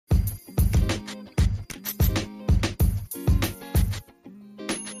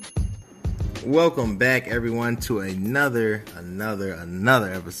Welcome back, everyone, to another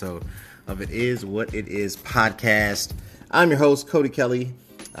episode of It Is What It Is podcast. I'm your host, Cody Kelly.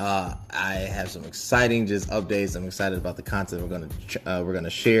 I have some exciting updates. I'm excited about the content we're gonna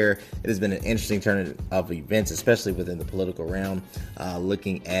share. It has been an interesting turn of events, especially within the political realm,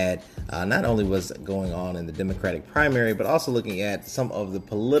 looking at not only what's going on in the Democratic primary, but also looking at some of the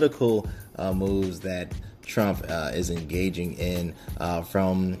political moves that Trump is engaging in,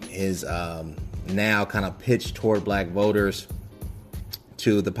 from his now kind of pitch toward black voters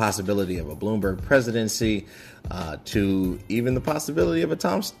to the possibility of a Bloomberg presidency, to even the possibility of a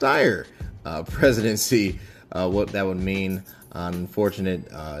Tom Steyer presidency, what that would mean.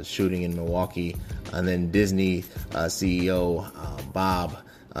 Unfortunate shooting in Milwaukee, and then Disney CEO Bob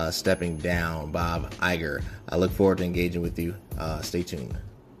stepping down, Bob Iger. I look forward to engaging with you. Stay tuned.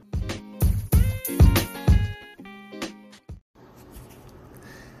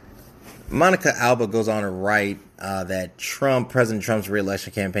 Monica Alba goes on to write that President Trump's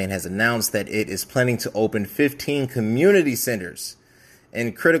re-election campaign has announced that it is planning to open 15 community centers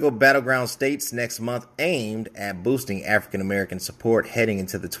in critical battleground states next month, aimed at boosting African-American support heading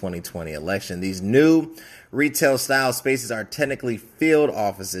into the 2020 election. These new retail-style spaces are technically field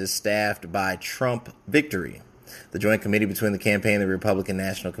offices staffed by Trump Victory, the joint committee between the campaign and the Republican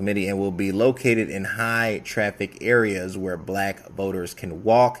National Committee, and will be located in high-traffic areas where black voters can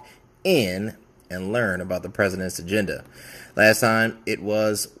walk in and learn about the president's agenda. Last time it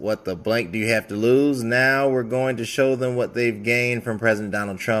was, what the blank do you have to lose? Now we're going to show them what they've gained from President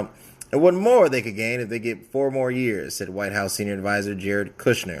Donald Trump and what more they could gain if they get 4 more years, said White House senior advisor Jared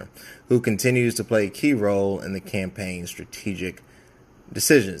Kushner, who continues to play a key role in the campaign's strategic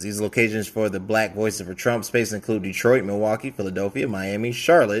decisions. These locations for the Black Voices for Trump space include Detroit, Milwaukee, Philadelphia, Miami,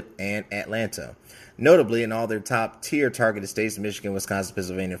 Charlotte, and Atlanta. Notably, in all their top-tier targeted states, Michigan, Wisconsin,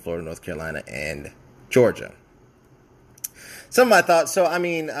 Pennsylvania, Florida, North Carolina, and Georgia. Some of my thoughts. So,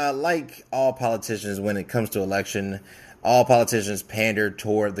 like all politicians, when it comes to election, all politicians pander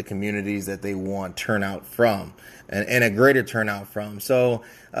toward the communities that they want turnout from, and a greater turnout from. So,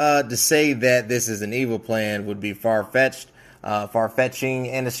 to say that this is an evil plan would be far-fetching,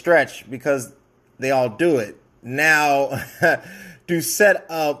 and a stretch, because they all do it. Now, to set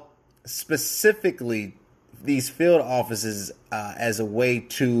up specifically these field offices as a way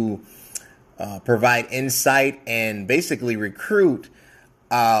to provide insight and basically recruit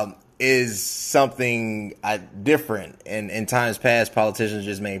is something different. And in times past, politicians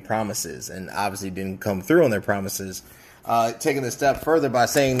just made promises and obviously didn't come through on their promises. Taking the step further by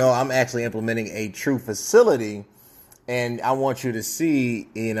saying, no, I'm actually implementing a true facility, and I want you to see,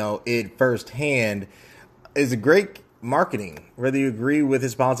 it firsthand, is a great marketing, whether you agree with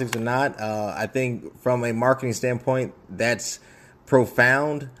his politics or not. I think from a marketing standpoint, that's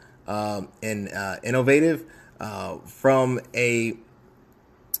profound and innovative. From a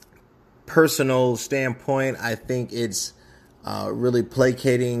personal standpoint, I think it's really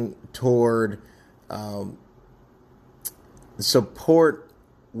placating toward support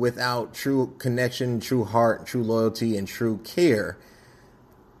without true connection, true heart, true loyalty, and true care.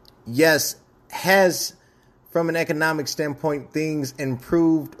 Yes, has, from an economic standpoint, things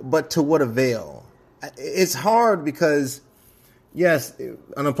improved, but to what avail? It's hard because, yes,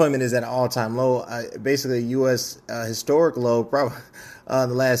 unemployment is at an all-time low. Basically, a U.S. Historic low, probably in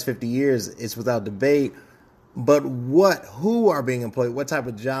the last 50 years. It's without debate. But who are being employed? What type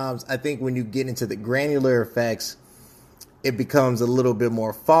of jobs? I think when you get into the granular effects, it becomes a little bit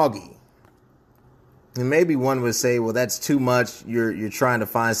more foggy. And maybe one would say, well, that's too much. You're trying to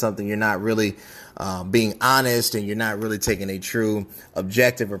find something. You're not really being honest, and you're not really taking a true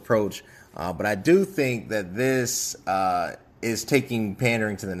objective approach. But I do think that this is taking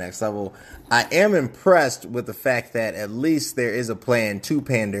pandering to the next level. I am impressed with the fact that at least there is a plan to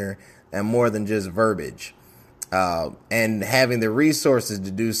pander, and more than just verbiage. And having the resources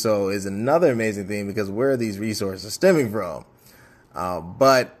to do so is another amazing thing, because where are these resources stemming from?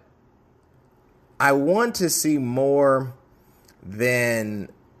 But I want to see more than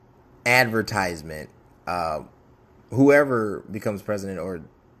advertisement. Whoever becomes president or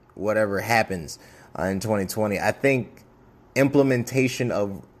whatever happens in 2020, I think implementation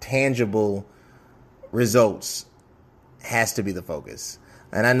of tangible results has to be the focus.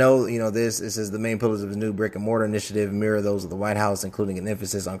 And I know, this is the main pillars of his new brick and mortar initiative mirror those of the White House, including an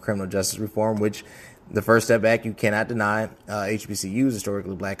emphasis on criminal justice reform, which the First Step Back, you cannot deny, HBCUs,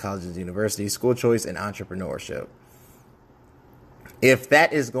 historically black colleges and universities, school choice, and entrepreneurship. If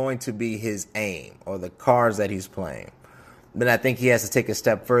that is going to be his aim or the cards that he's playing, then I think he has to take a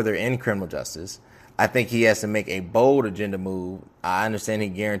step further in criminal justice. I think he has to make a bold agenda move. I understand he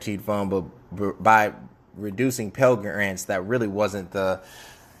guaranteed fund, but by reducing Pell Grants, that really wasn't the.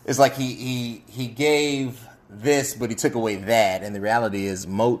 It's like he gave this, but he took away that. And the reality is,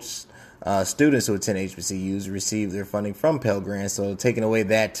 most students who attend HBCUs receive their funding from Pell Grants. So taking away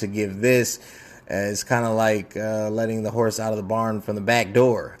that to give this is kind of like letting the horse out of the barn from the back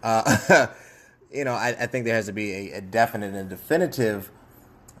door. I think there has to be a definite and definitive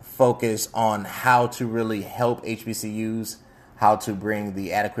focus on how to really help HBCUs, how to bring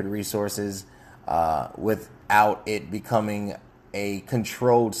the adequate resources without it becoming a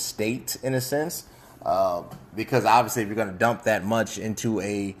controlled state in a sense. Because obviously if you're going to dump that much into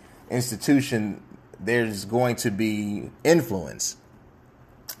a institution, there's going to be influence,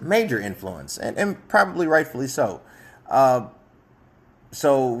 major influence, and probably rightfully so.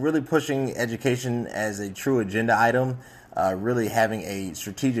 So really pushing education as a true agenda item, really having a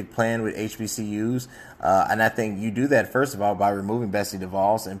strategic plan with HBCUs. And I think you do that, first of all, by removing Betsy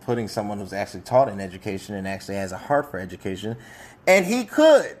DeVos and putting someone who's actually taught in education and actually has a heart for education. And he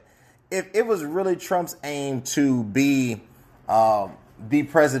could, if it was really Trump's aim to be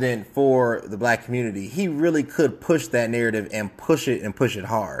president for the black community, he really could push that narrative and push it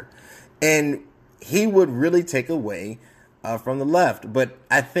hard. And he would really take away from the left. But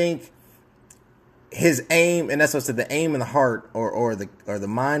I think his aim, and that's what I said, the aim and the heart, or the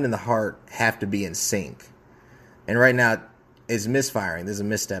mind and the heart have to be in sync. And right now it's misfiring. There's a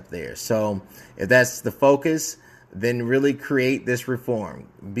misstep there. So if that's the focus, then really create this reform.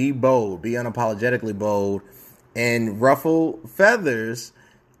 Be bold, be unapologetically bold, and ruffle feathers.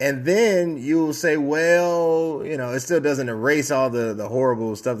 And then you'll say, well, it still doesn't erase all the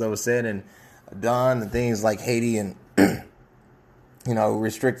horrible stuff that was said and done, and things like Haiti and,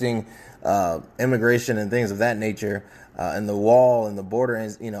 restricting immigration and things of that nature, and the wall and the border,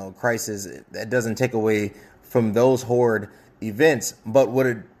 crisis. That doesn't take away from those horrid events. But what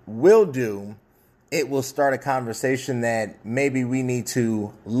it will do, it will start a conversation that maybe we need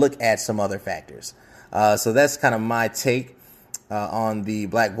to look at some other factors. So that's kind of my take on the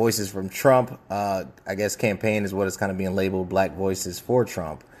Black Voices from Trump. I guess campaign is what it's kind of being labeled, Black Voices for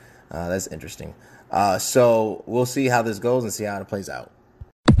Trump. That's interesting. So we'll see how this goes and see how it plays out.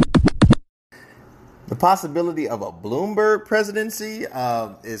 The possibility of a Bloomberg presidency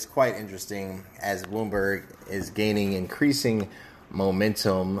is quite interesting, as Bloomberg is gaining increasing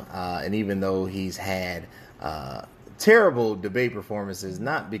momentum. And even though he's had terrible debate performances,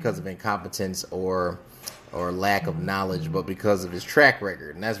 not because of incompetence or lack of knowledge, but because of his track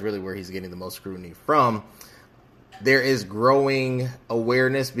record. And that's really where he's getting the most scrutiny from. There is growing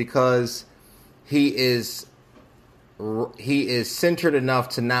awareness because he is centered enough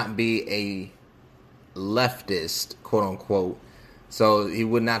to not be a leftist, quote unquote. So he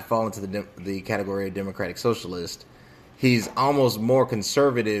would not fall into the category of democratic socialist. He's almost more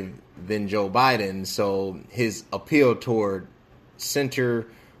conservative than Joe Biden. So his appeal toward center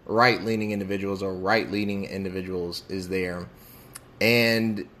right-leaning individuals or right-leaning individuals is there.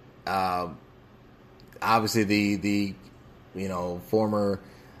 And obviously the former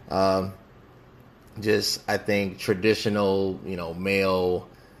I think traditional male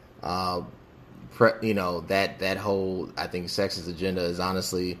that whole, I think, sexist agenda is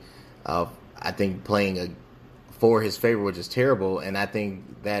honestly I think playing for his favor, which is terrible. And I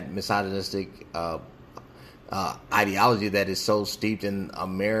think that misogynistic ideology that is so steeped in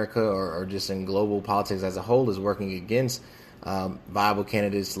America or just in global politics as a whole is working against viable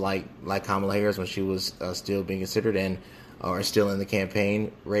candidates like Kamala Harris when she was still being considered or still in the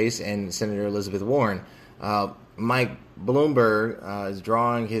campaign race, and Senator Elizabeth Warren. Mike Bloomberg is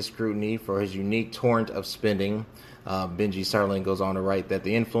drawing his scrutiny for his unique torrent of spending. Benji Starling goes on to write that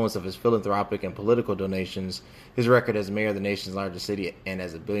the influence of his philanthropic and political donations, his record as mayor of the nation's largest city, and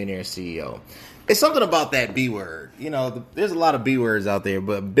as a billionaire CEO. It's something about that B word. There's a lot of B words out there,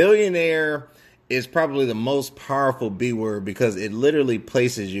 but billionaire is probably the most powerful B word because it literally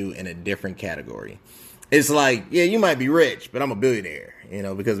places you in a different category. It's like, yeah, you might be rich, but I'm a billionaire,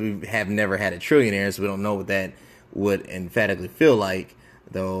 because we have never had a trillionaire, so we don't know what that would emphatically feel like,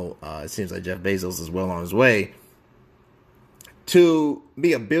 though it seems like Jeff Bezos is well on his way. To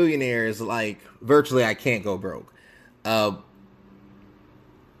be a billionaire is like virtually I can't go broke. That,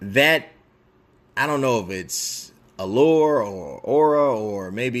 I don't know if it's allure or aura,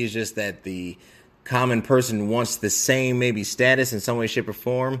 or maybe it's just that the common person wants the same maybe status in some way, shape, or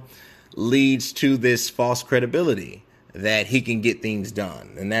form, leads to this false credibility that he can get things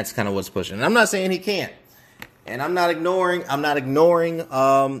done. And that's kind of what's pushing. And I'm not saying he can't. And I'm not ignoring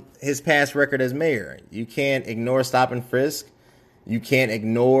his past record as mayor. You can't ignore stop and frisk. You can't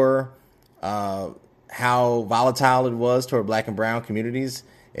ignore how volatile it was toward black and brown communities.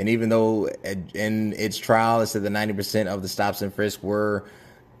 And even though in its trial it said that 90% of the stops and frisks were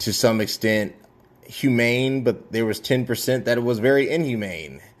to some extent humane, but there was 10% that it was very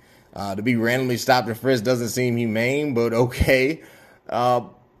inhumane. To be randomly stopped and frisked doesn't seem humane, but okay.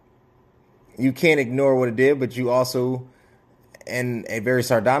 You can't ignore what it did, but you also, in a very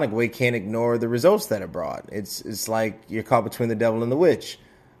sardonic way, can't ignore the results that it brought. It's like you're caught between the devil and the witch.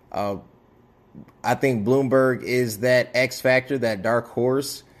 I think Bloomberg is that X factor, that dark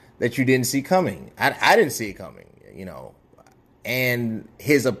horse that you didn't see coming. I didn't see it coming, and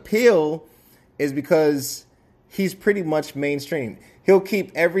his appeal is because he's pretty much mainstream. He'll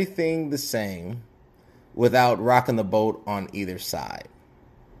keep everything the same without rocking the boat on either side.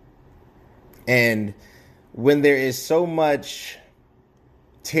 And when there is so much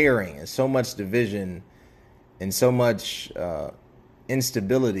tearing and so much division and so much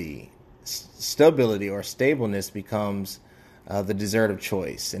instability, stability or stableness becomes the dessert of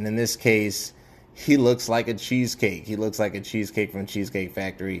choice. And in this case, he looks like a cheesecake. He looks like a cheesecake from Cheesecake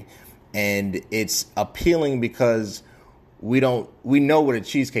Factory. And it's appealing because we know what a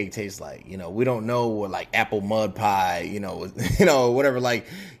cheesecake tastes like. We don't know what like apple mud pie, whatever. Like,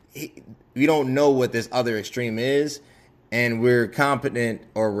 we don't know what this other extreme is. And we're confident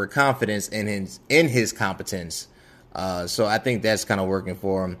in his competence. So I think that's kind of working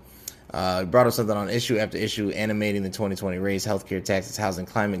for him. He brought up something on issue after issue, animating the 2020 race, healthcare, taxes, housing,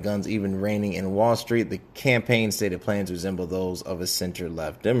 climate, guns, even reigning in Wall Street. The campaign stated plans resemble those of a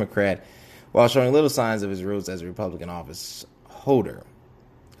center-left Democrat, while showing little signs of his roots as a Republican office holder,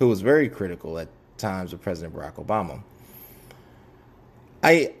 who was very critical at times of President Barack Obama.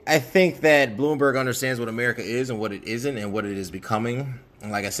 I think that Bloomberg understands what America is and what it isn't and what it is becoming.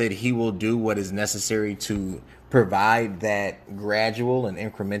 And like I said, he will do what is necessary to provide that gradual and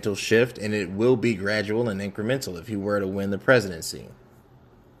incremental shift, and it will be gradual and incremental if he were to win the presidency.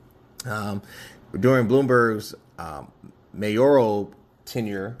 During Bloomberg's mayoral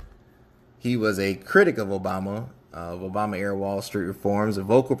tenure, he was a critic of Obama-era Wall Street reforms, a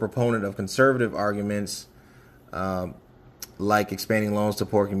vocal proponent of conservative arguments like expanding loans to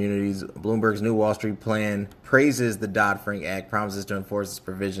poor communities. Bloomberg's new Wall Street plan praises the Dodd-Frank Act, promises to enforce its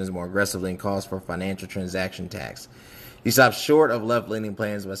provisions more aggressively, and calls for financial transaction tax. He stopped short of left-leaning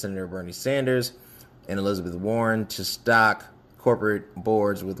plans by Senator Bernie Sanders and Elizabeth Warren to stock corporate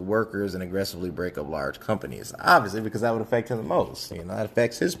boards with workers and aggressively break up large companies. Obviously, because that would affect him the most. That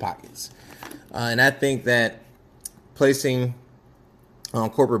affects his pockets. And I think that placing on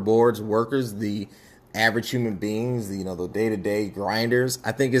corporate boards workers, the average human beings, the day-to-day grinders,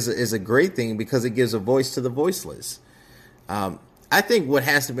 I think is a great thing because it gives a voice to the voiceless. I think what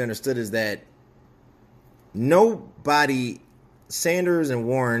has to be understood is that nobody, Sanders and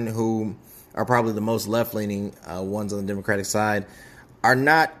Warren, who are probably the most left-leaning ones on the Democratic side, are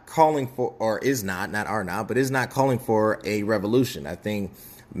not calling for, or is not calling for a revolution. I think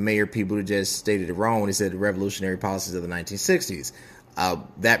Mayor Pete Buttigieg stated it wrong when he said the revolutionary policies of the 1960s.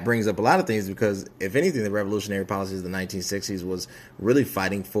 That brings up a lot of things because, if anything, the revolutionary policies of the 1960s was really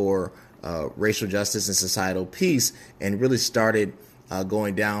fighting for racial justice and societal peace, and really started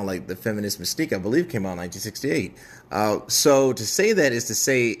going down like the feminist mystique, I believe, came out in 1968. So to say that is to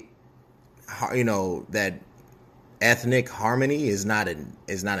say, that ethnic harmony is not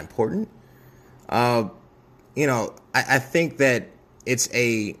important. I think that it's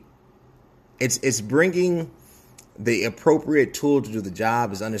bringing the appropriate tool to do the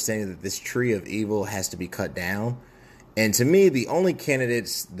job is understanding that this tree of evil has to be cut down. And to me, the only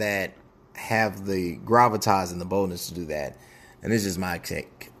candidates that have the gravitas and the boldness to do that, and this is my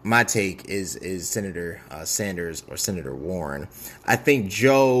take is Senator Sanders or Senator Warren. I think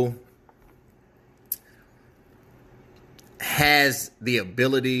Joe has the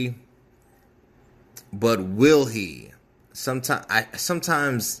ability, but will he?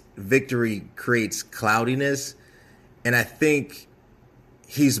 Sometimes victory creates cloudiness. And I think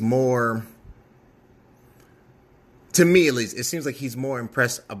he's more, to me at least, it seems like he's more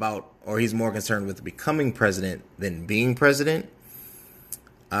impressed about, or he's more concerned with becoming president than being president.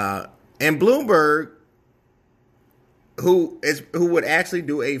 And Bloomberg, who would actually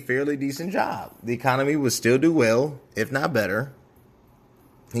do a fairly decent job. The economy would still do well, if not better.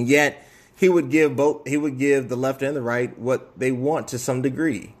 And yet he would give the left and the right what they want to some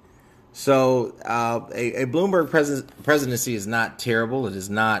degree. So a Bloomberg presidency is not terrible. It is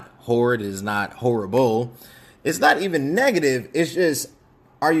not horrid. It is not horrible. It's not even negative. It's just,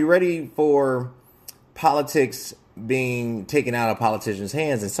 are you ready for politics being taken out of politicians'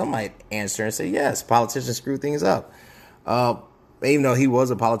 hands? And some might answer and say, yes, politicians screw things up. even though he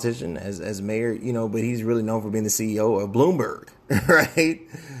was a politician as mayor, but he's really known for being the CEO of Bloomberg, right?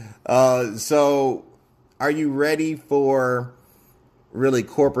 So are you ready for really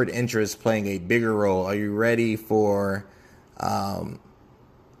corporate interests playing a bigger role? Are you ready for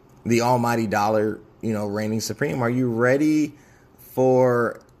the almighty dollar, reigning supreme? Are you ready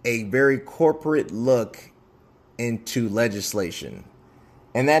for a very corporate look into legislation?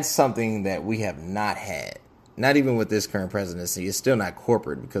 And that's something that we have not had. Not even with this current presidency. It's still not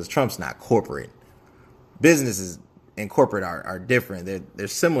corporate because Trump's not corporate. Businesses and corporate are different. They're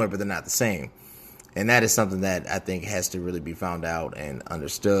similar, but they're not the same. And that is something that I think has to really be found out and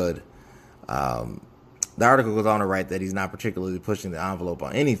understood. The article goes on to write that he's not particularly pushing the envelope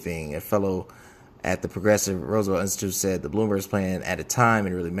on anything. A fellow at the Progressive Roosevelt Institute said the Bloomberg's plan at a time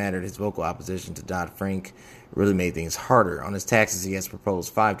it really mattered. His vocal opposition to Dodd-Frank really made things harder. On his taxes, he has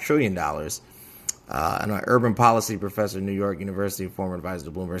proposed $5 trillion. An urban policy professor at New York University, former advisor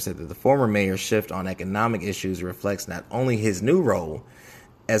to Bloomberg, said that the former mayor's shift on economic issues reflects not only his new role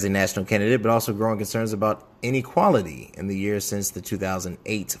as a national candidate, but also growing concerns about inequality in the years since the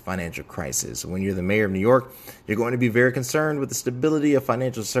 2008 financial crisis. When you're the mayor of New York, you're going to be very concerned with the stability of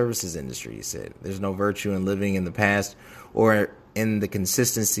financial services industry, he said. There's no virtue in living in the past or in the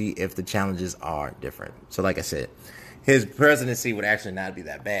consistency if the challenges are different. So like I said, his presidency would actually not be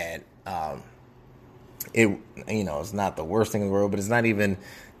that bad. It's not the worst thing in the world, but it's not even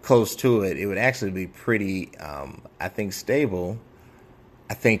close to it. It would actually be pretty, I think, stable.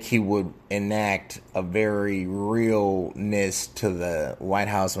 I think he would enact a very realness to the White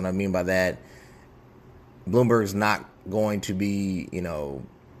House. What I mean by that, Bloomberg's not going to be,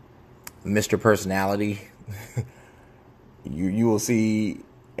 Mr. Personality. You will see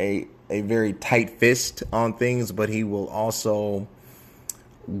a very tight fist on things, but he will also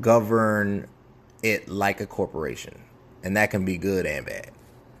govern it like a corporation. And that can be good and bad.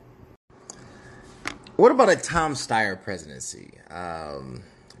 What about a Tom Steyer presidency?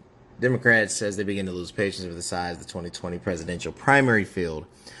 Democrats, as they begin to lose patience with the size of the 2020 presidential primary field,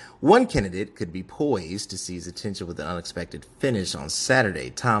 one candidate could be poised to seize attention with an unexpected finish on Saturday.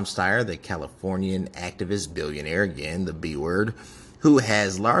 Tom Steyer, the Californian activist billionaire, again, the B word, who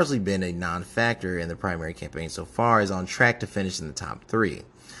has largely been a non-factor in the primary campaign so far, is on track to finish in the top three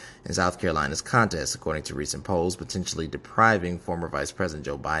in South Carolina's contest, according to recent polls, potentially depriving former Vice President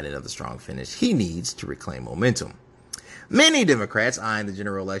Joe Biden of the strong finish he needs to reclaim momentum. Many Democrats eyeing the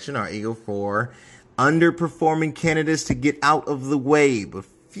general election are eager for underperforming candidates to get out of the way, but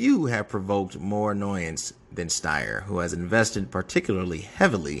few have provoked more annoyance than Steyer, who has invested particularly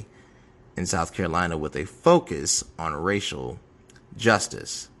heavily in South Carolina with a focus on racial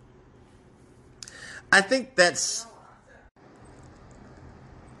justice. I think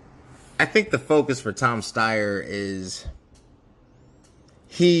the focus for Tom Steyer is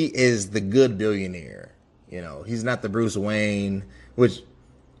he is the good billionaire. He's not the Bruce Wayne, which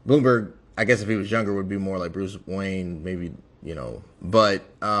Bloomberg, I guess if he was younger, would be more like Bruce Wayne, maybe,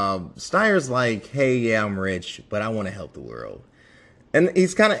 But Steyer's like, hey, yeah, I'm rich, but I want to help the world. And he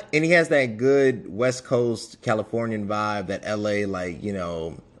has that good West Coast Californian vibe, that LA, like,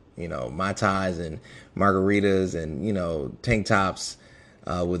 Mai Tais and margaritas and, tank tops.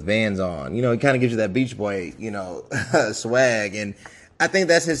 With Vans on, it kind of gives you that Beach Boy, swag. And I think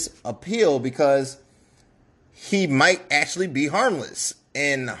that's his appeal because he might actually be harmless.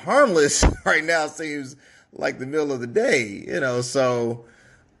 And harmless right now seems like the middle of the day,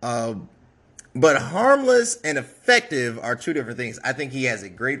 but harmless and effective are two different things. I think he has a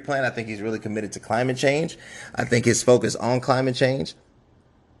great plan. I think he's really committed to climate change. I think his focus on climate change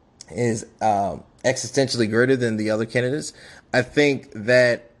is existentially greater than the other candidates. I think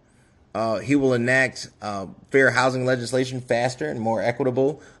that he will enact fair housing legislation faster and more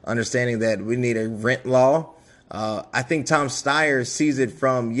equitable, understanding that we need a rent law. I think Tom Steyer sees it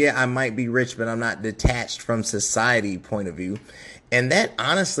from, I might be rich, but I'm not detached from society point of view. And that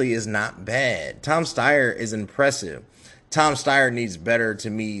honestly is not bad. Tom Steyer is impressive. Tom Steyer needs better, to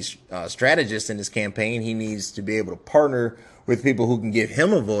me, strategists in his campaign. He needs to be able to partner with people who can give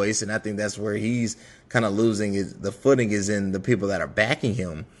him a voice. And I think that's where he's kind of losing the footing is in the people that are backing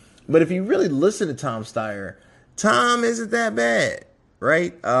him. But if you really listen to Tom Steyer, Tom isn't that bad,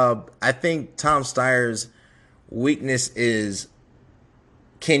 right? I think Tom Steyer's weakness is,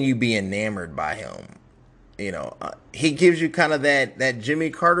 can you be enamored by him? He gives you kind of that Jimmy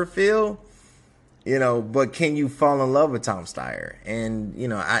Carter feel, but can you fall in love with Tom Steyer? And,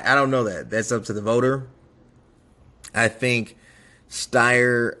 I don't know that. That's up to the voter. I think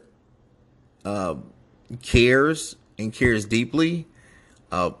Steyer cares and cares deeply,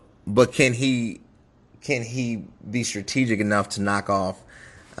 but can he can he be strategic enough to knock off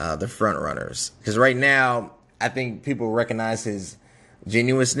the front runners? Because right now, I think people recognize his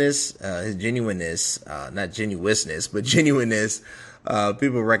genuineness, not genuineness, but genuineness.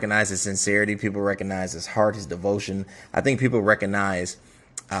 People recognize his sincerity. People recognize his heart, his devotion. I think people recognize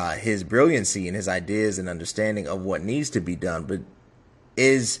his brilliancy and his ideas and understanding of what needs to be done. But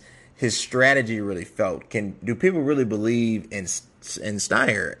is his strategy really felt? Do people really believe in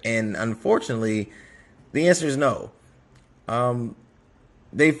Steyer? And unfortunately, the answer is no.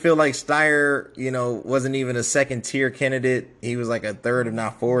 They feel like Steyer, wasn't even a second tier candidate. He was like a third, if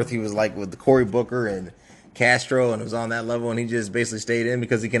not fourth. He was like with Cory Booker and Castro, and it was on that level, and he just basically stayed in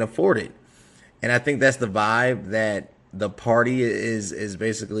because he can afford it. And I think that's the vibe that the party is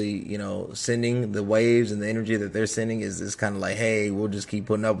basically, sending. The waves and the energy that they're sending is kind of like, hey, we'll just keep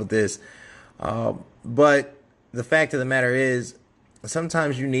putting up with this. But the fact of the matter is,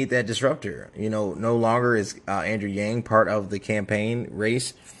 sometimes you need that disruptor. No longer is Andrew Yang part of the campaign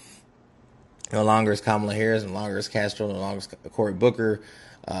race. No longer is Kamala Harris. No longer is Castro. No longer is Cory Booker.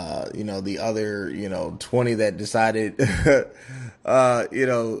 The other, 20 that decided,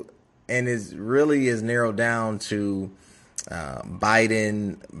 and is narrowed down to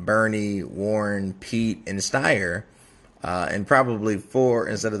Biden, Bernie, Warren, Pete, and Steyer, and probably 4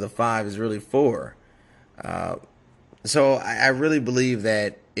 instead of the 5 is really 4. So I really believe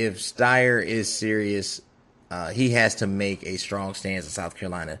that if Steyer is serious, he has to make a strong stance in South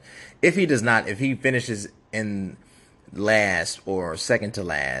Carolina. If he does not, if he finishes in last or second to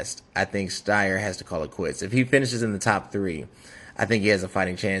last, I think Steyer has to call it quits. If he finishes in the top 3, I think he has a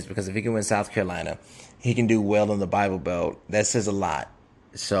fighting chance, because if he can win South Carolina, he can do well in the Bible Belt. That says a lot.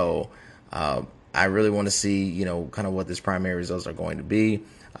 So I really want to see, kind of what this primary results are going to be.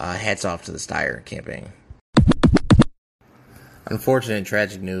 Hats off to the Steyer campaign. Unfortunate and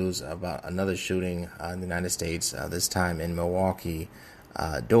tragic news about another shooting in the United States, this time in Milwaukee.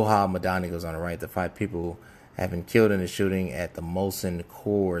 Doha Madani goes on to write that 5 people have been killed in a shooting at the Molson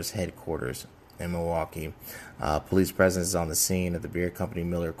Coors headquarters in Milwaukee. Police presence is on the scene at the beer company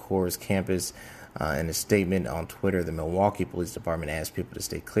Miller Coors campus. In a statement on Twitter, the Milwaukee Police Department asked people to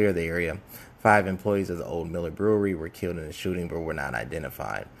stay clear of the area. 5 employees of the Old Miller Brewery were killed in the shooting but were not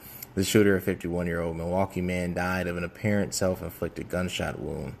identified. The shooter, a 51-year-old Milwaukee man, died of an apparent self-inflicted gunshot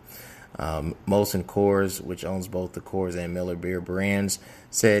wound. Molson Coors, which owns both the Coors and Miller beer brands,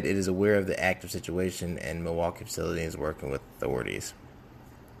 said it is aware of the active situation and Milwaukee facility is working with authorities.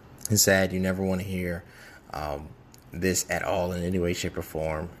 It's sad. You never want to hear this at all in any way, shape, or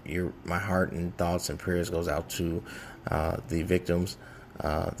form. My heart and thoughts and prayers goes out to the victims,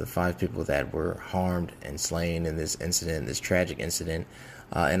 the 5 people that were harmed and slain in this incident, this tragic incident.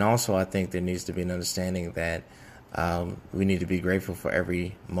 And also, I think there needs to be an understanding that we need to be grateful for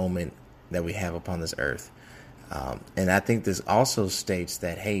every moment that we have upon this earth. And I think this also states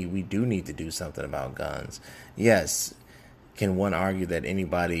that, hey, we do need to do something about guns. Yes, can one argue that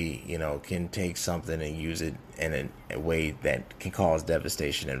anybody, can take something and use it in a way that can cause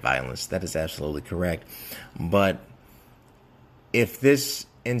devastation and violence? That is absolutely correct. But if this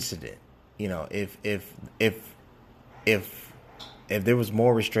incident, if there was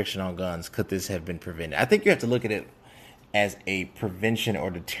more restriction on guns, could this have been prevented? I think you have to look at it as a prevention or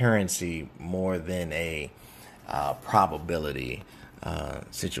deterrency more than a probability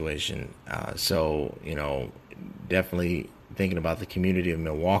situation. So, definitely thinking about the community of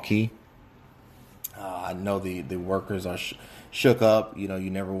Milwaukee. I know the workers are shook up. You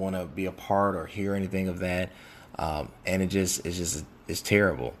never want to be a part or hear anything of that. And it's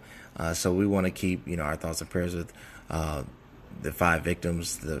terrible. So we want to keep, our thoughts and prayers with the 5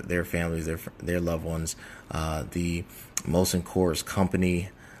 victims, their families, their loved ones, the Molson Coors company,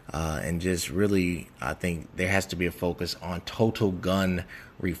 and just really, I think there has to be a focus on total gun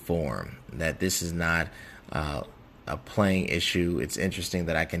reform, that this is not a playing issue. It's interesting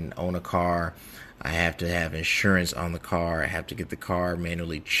that I can own a car. I have to have insurance on the car. I have to get the car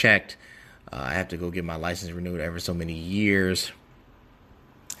manually checked. I have to go get my license renewed every so many years.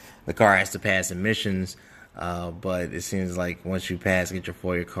 The car has to pass emissions. But it seems like once you get your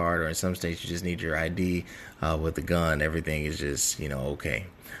FOIA card, or in some states you just need your ID with the gun, everything is just, okay.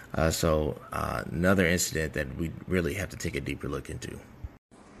 So another incident that we really have to take a deeper look into.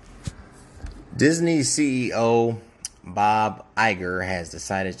 Disney CEO Bob Iger has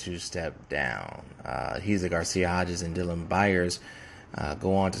decided to step down. He's Garcia Hodges and Dylan Byers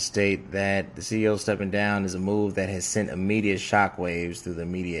go on to state that the CEO stepping down is a move that has sent immediate shockwaves through the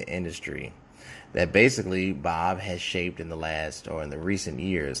media industry. That basically Bob has shaped in the recent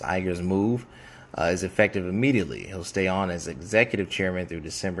years. Iger's move is effective immediately. He'll stay on as executive chairman through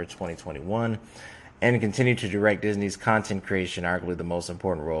December 2021 and continued to direct Disney's content creation, arguably the most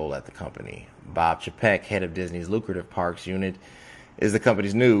important role at the company. Bob Chapek, head of Disney's lucrative parks unit, is the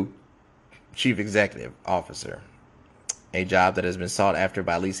company's new chief executive officer, a job that has been sought after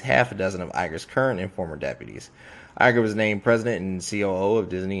by at least half a dozen of Iger's current and former deputies. Iger was named president and COO of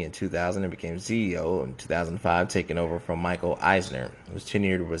Disney in 2000 and became CEO in 2005, taking over from Michael Eisner, whose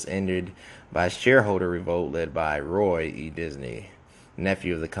tenure was ended by a shareholder revolt led by Roy E. Disney,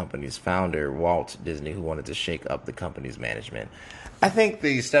 nephew of the company's founder, Walt Disney, who wanted to shake up the company's management. I think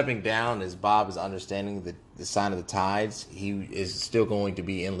the stepping down is Bob is understanding the sign of the tides. He is still going to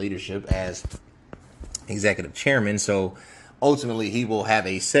be in leadership as executive chairman, so ultimately he will have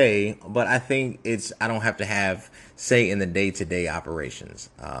a say, but I think I don't have to have say in the day-to-day operations.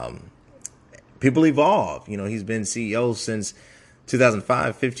 People evolve. He's been CEO since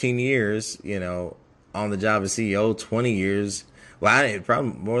 2005, 15 years, on the job as CEO, 20 years. Well,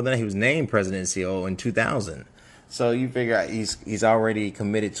 probably more than that. He was named president and CEO in 2000. So you figure out he's already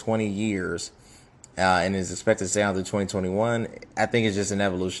committed 20 years and is expected to stay on through 2021. I think it's just an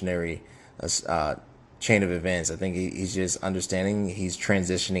evolutionary chain of events. I think he's just understanding he's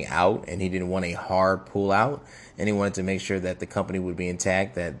transitioning out, and he didn't want a hard pull out, and he wanted to make sure that the company would be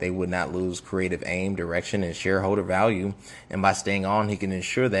intact, that they would not lose creative aim, direction, and shareholder value. And by staying on, he can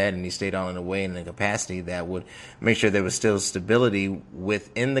ensure that, and he stayed on in a way and in a capacity that would make sure there was still stability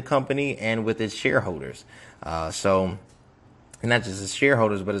within the company and with its shareholders. So not just his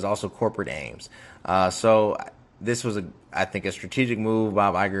shareholders, but his also corporate aims. So this was, I think, a strategic move.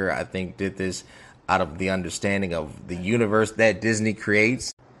 Bob Iger, I think, did this out of the understanding of the universe that Disney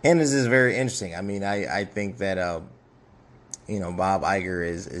creates. And this is very interesting. I mean, I think that, Bob Iger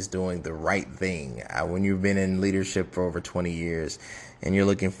is doing the right thing. When you've been in leadership for over 20 years and you're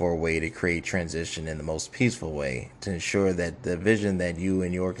looking for a way to create transition in the most peaceful way to ensure that the vision that you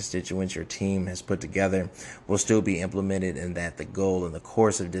and your constituents, your team has put together will still be implemented, and that the goal and the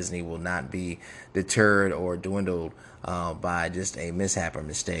course of Disney will not be deterred or dwindled by just a mishap or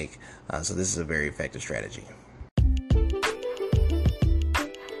mistake. So this is a very effective strategy.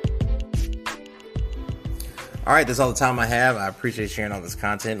 All right, that's all the time I have. I appreciate sharing all this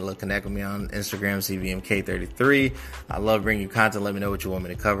content. Connect with me on Instagram, CVMK33. I love bringing you content. Let me know what you want me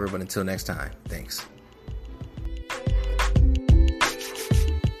to cover. But until next time, thanks.